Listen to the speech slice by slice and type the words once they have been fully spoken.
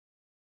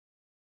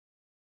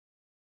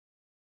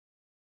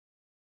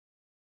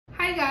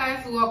Hey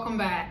guys, welcome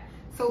back.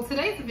 So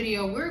today's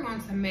video, we're going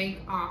to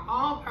make our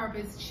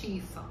all-purpose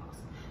cheese sauce.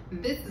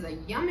 This is a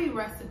yummy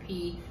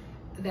recipe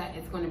that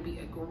is going to be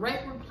a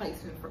great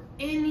replacement for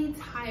any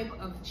type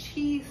of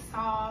cheese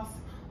sauce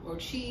or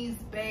cheese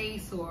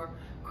base or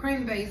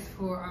cream base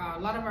for a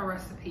lot of our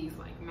recipes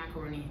like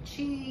macaroni and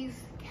cheese,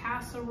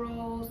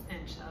 casseroles,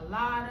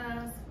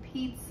 enchiladas,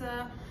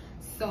 pizza.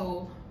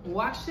 So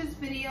watch this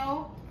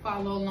video,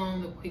 follow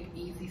along the quick,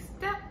 easy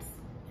steps,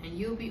 and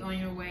you'll be on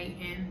your way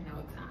in no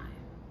time.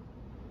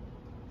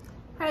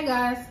 Hey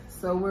guys,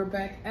 so we're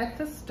back at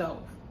the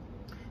stove.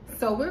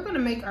 So we're gonna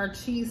make our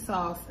cheese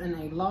sauce in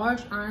a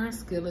large iron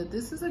skillet.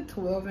 This is a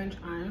 12-inch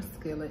iron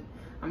skillet.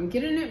 I'm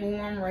getting it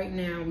warm right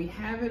now. We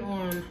have it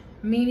on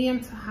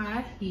medium to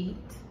high heat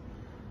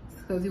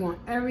because we want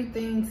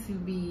everything to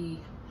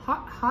be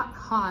hot, hot,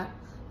 hot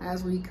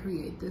as we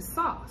create this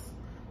sauce.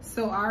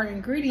 So our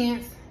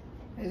ingredients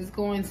is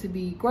going to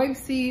be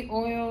grapeseed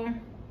oil,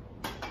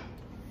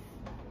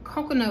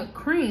 coconut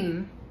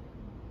cream,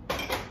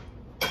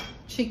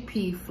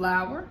 chickpea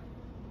flour,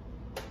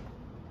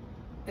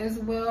 as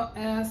well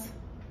as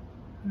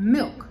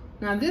milk.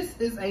 Now this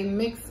is a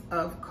mix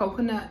of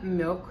coconut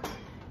milk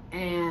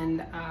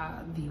and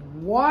the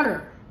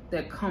water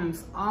that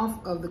comes off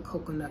of the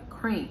coconut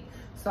cream.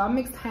 So I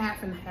mixed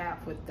half and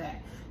half with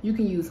that. You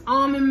can use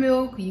almond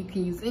milk, you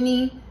can use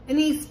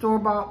any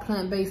store-bought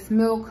plant-based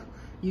milk,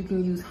 you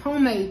can use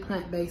homemade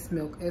plant-based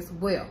milk as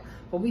well.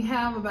 But we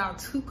have about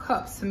 2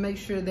 cups to make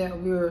sure that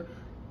we're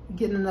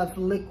getting enough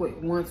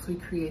liquid once we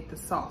create the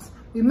sauce.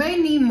 We may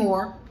need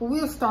more, but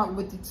we'll start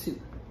with the 2.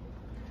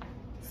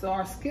 So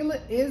our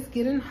skillet is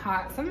getting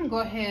hot, so I'm gonna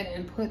go ahead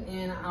and put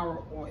in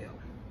our oil.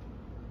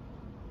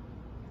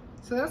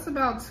 So that's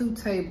about 2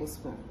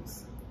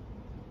 tablespoons.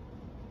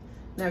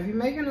 Now if you're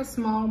making a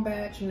small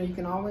batch, you know, you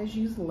can always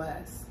use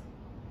less,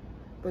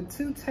 but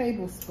 2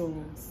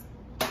 tablespoons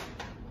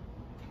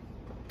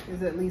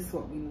is at least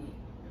what we need.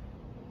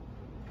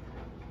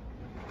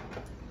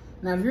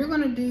 Now, if you're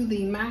gonna do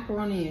the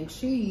macaroni and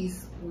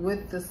cheese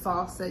with the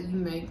sauce that you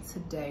make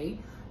today,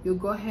 you'll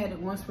go ahead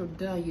and once we're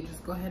done, you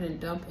just go ahead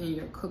and dump in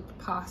your cooked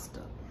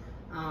pasta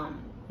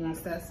once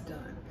that's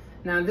done.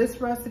 Now,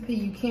 this recipe,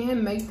 you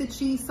can make the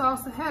cheese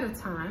sauce ahead of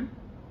time,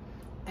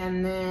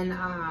 and then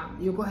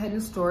you'll go ahead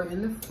and store it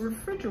in the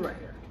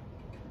refrigerator.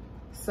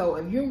 So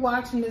if you're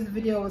watching this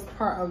video as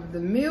part of the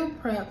meal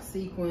prep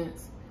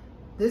sequence,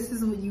 this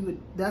is what you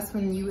would, that's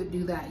when you would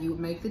do that. You would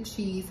make the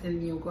cheese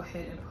and you'll go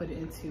ahead and put it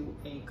into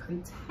a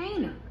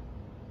container,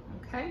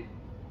 okay?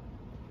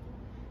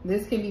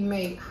 This can be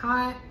made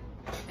hot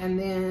and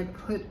then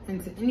put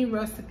into any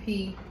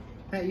recipe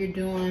that you're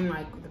doing,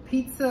 like the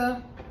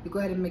pizza. You go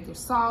ahead and make your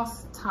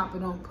sauce, top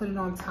it on, put it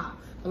on top.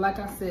 But like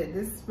I said,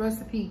 this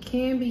recipe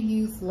can be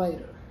used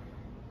later,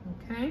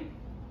 okay?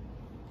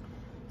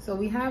 So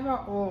we have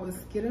our oil,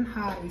 it's getting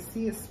hot. You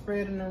see it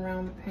spreading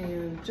around the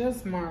pan,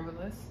 just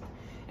marvelous.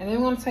 And then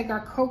we're gonna take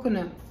our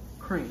coconut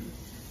cream.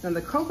 Now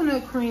the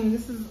coconut cream,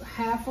 this is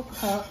half a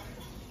cup.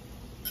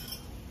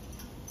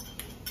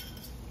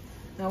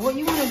 Now what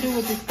you wanna do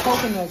with this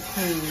coconut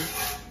cream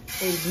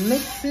is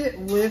mix it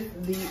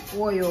with the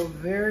oil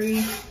very,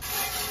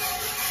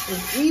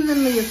 as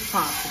evenly as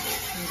possible,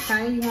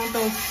 okay? You want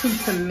those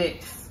 2 to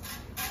mix.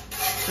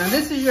 Now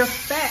this is your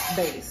fat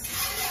base.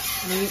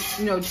 I mean,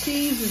 you know,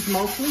 cheese is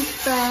mostly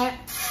fat,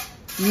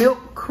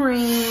 milk,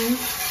 cream.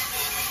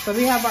 So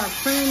we have our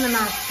cream and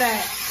our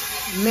fat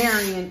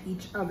marrying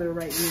each other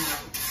right now,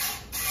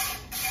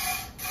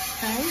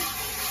 okay?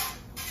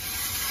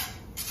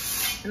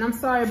 And I'm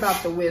sorry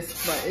about the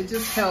whisk, but it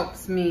just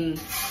helps me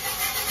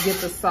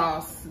get the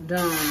sauce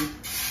done.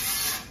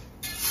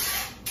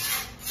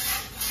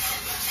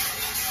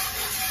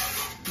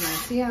 Now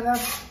see how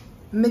that's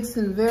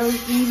mixing very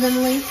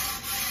evenly,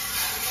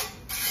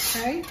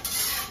 okay?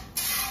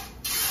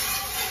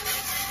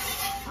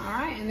 All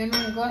right, and then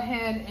we're gonna go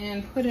ahead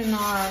and put in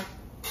our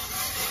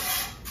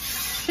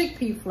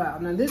chickpea flour.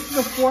 Now this is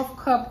a 4th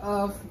cup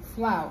of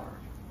flour.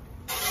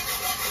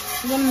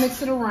 You're gonna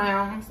mix it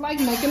around. It's like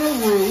making a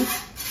roux.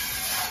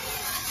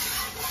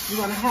 You're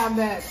gonna have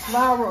that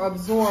flour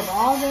absorb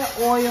all that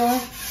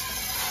oil,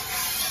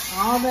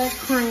 all that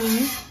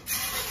cream.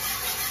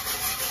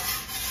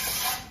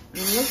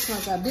 And it looks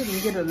like I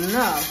didn't get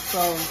enough, so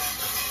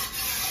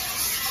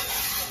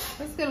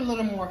let's get a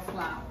little more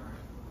flour.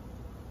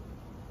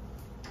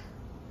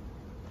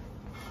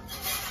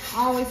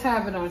 Always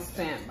have it on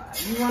standby.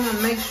 You want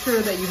to make sure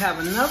that you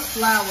have enough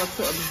flour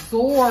to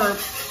absorb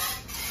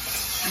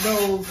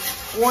those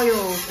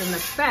oils and the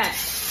fat.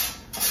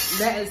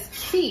 That is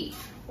key,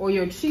 or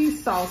your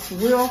cheese sauce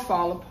will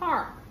fall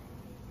apart.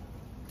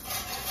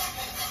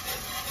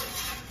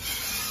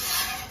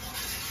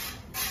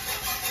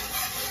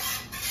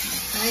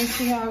 Okay,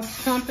 see how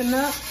it's clumping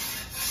up?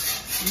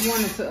 You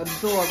want it to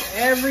absorb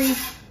every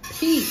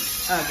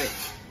piece of it.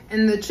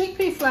 And the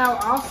chickpea flour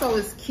also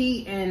is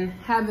key in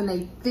having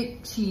a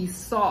thick cheese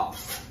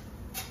sauce.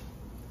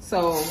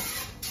 So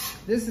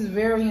this is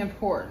very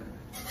important.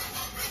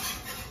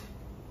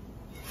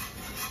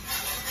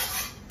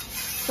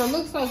 So it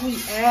looks like we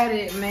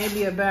added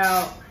maybe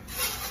about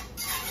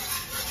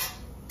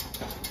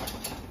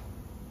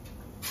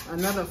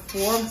another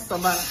fourth, so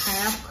about a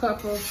half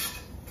cup of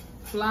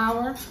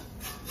flour.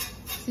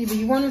 See, but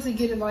you wanted to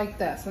get it like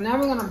that. So now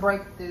we're gonna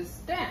break this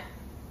down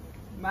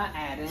by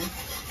adding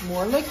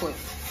more liquid.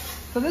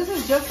 So this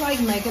is just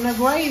like making a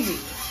gravy.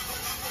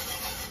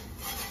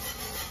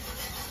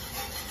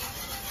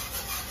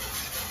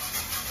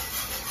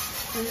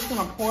 We're just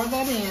gonna pour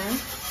that in.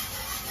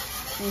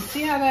 And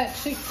see how that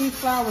chickpea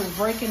flour is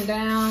breaking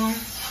down?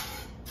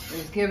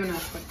 It's giving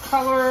us the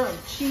color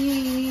of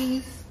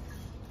cheese.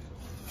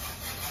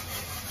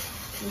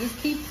 And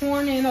just keep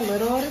pouring in a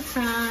little at a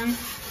time.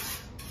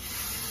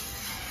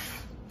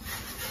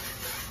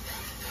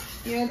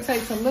 Yeah, it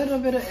takes a little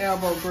bit of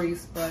elbow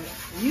grease, but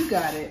you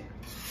got it.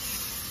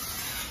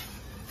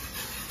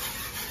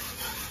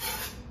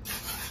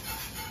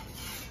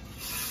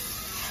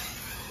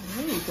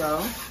 There you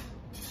go.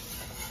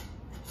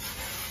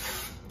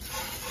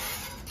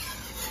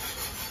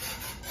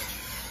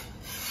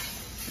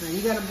 Now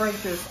you gotta break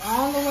this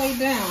all the way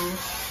down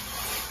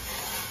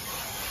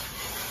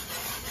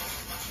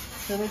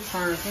till it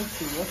turns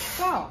into a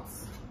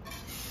sauce.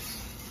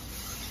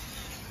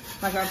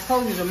 Like I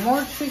told you, the more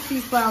chickpea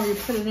flour you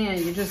put it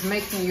in, you're just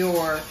making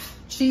your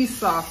cheese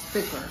sauce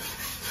thicker.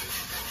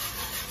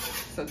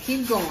 So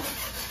keep going.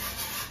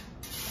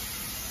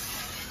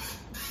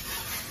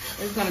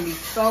 It's gonna be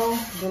so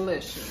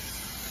delicious.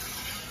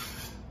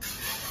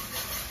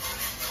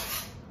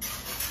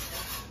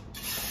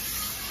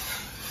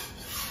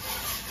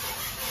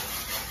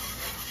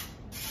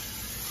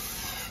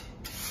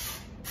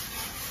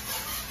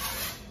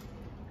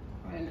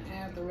 Go ahead and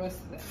add the rest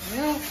of that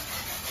milk.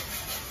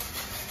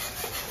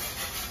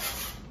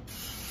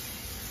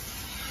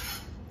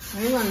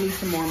 And we're gonna need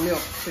some more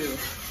milk too.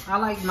 I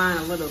like mine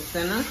a little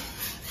thinner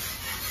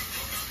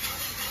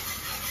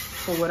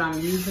for what I'm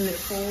using it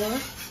for.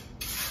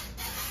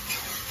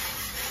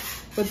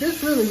 But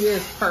this really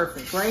is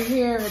perfect. Right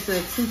here at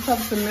the 2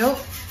 cups of milk.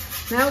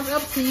 Now it's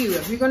up to you.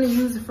 If you're gonna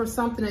use it for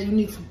something that you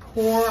need to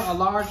pour a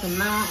large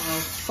amount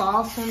of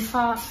sauce on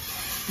top,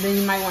 then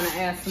you might wanna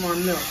add some more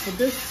milk. But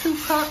this 2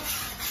 cups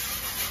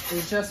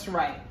is just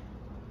right.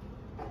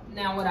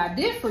 Now what I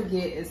did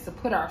forget is to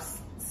put our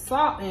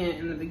salt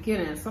in the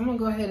beginning. So I'm gonna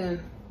go ahead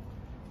and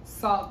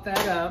salt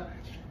that up.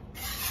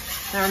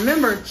 Now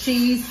remember,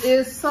 cheese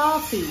is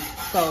salty.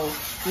 So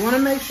you wanna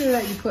make sure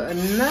that you put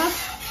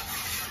enough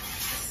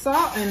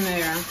salt in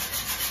there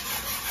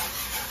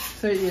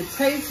so your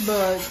taste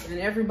buds and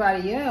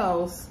everybody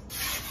else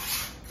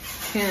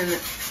can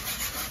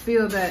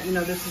feel that, you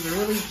know, this is a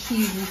really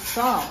cheesy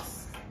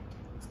sauce.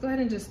 Let's go ahead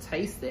and just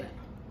taste it.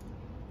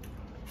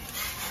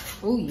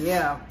 Oh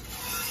yeah,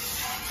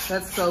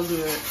 that's so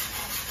good.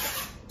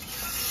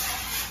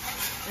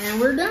 And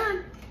we're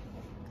done.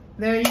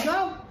 There you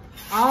go.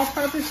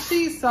 All-purpose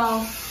cheese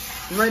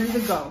sauce ready to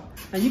go.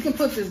 Now you can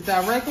put this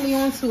directly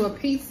onto a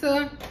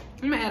pizza.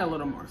 I'm gonna add a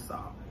little more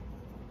salt.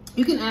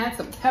 You can add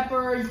some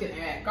pepper, you can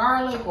add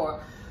garlic or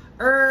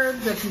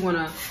herbs if you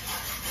wanna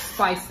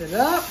spice it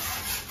up.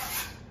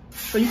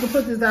 So you can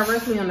put this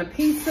directly on the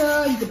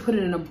pizza. You can put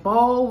it in a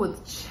bowl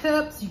with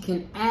chips. You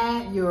can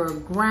add your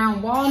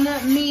ground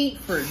walnut meat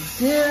for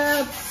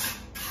dips.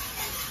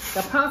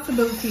 The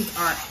possibilities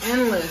are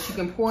endless. You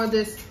can pour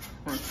this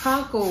on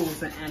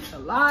tacos and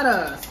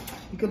enchiladas.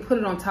 You can put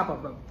it on top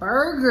of a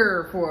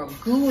burger for a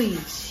gooey,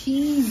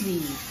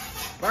 cheesy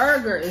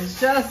burger.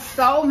 It's just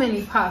so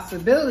many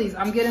possibilities.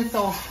 I'm getting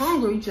so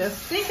hungry just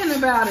thinking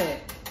about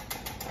it.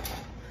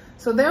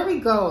 So there we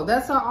go.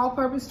 That's our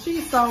all-purpose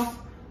cheese sauce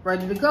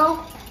ready to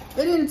go.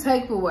 It didn't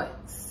take but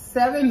what,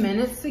 7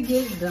 minutes to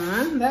get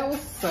done. That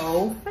was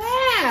so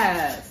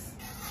fast.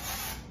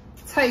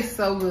 Tastes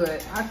so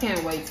good. I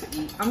can't wait to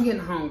eat. I'm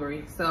getting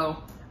hungry,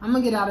 so I'm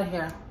gonna get out of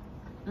here.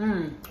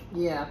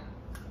 Yeah.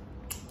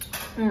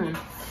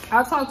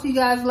 I'll talk to you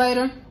guys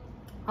later.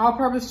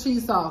 All-purpose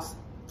cheese sauce.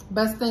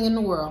 Best thing in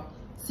the world.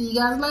 See you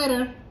guys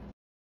later.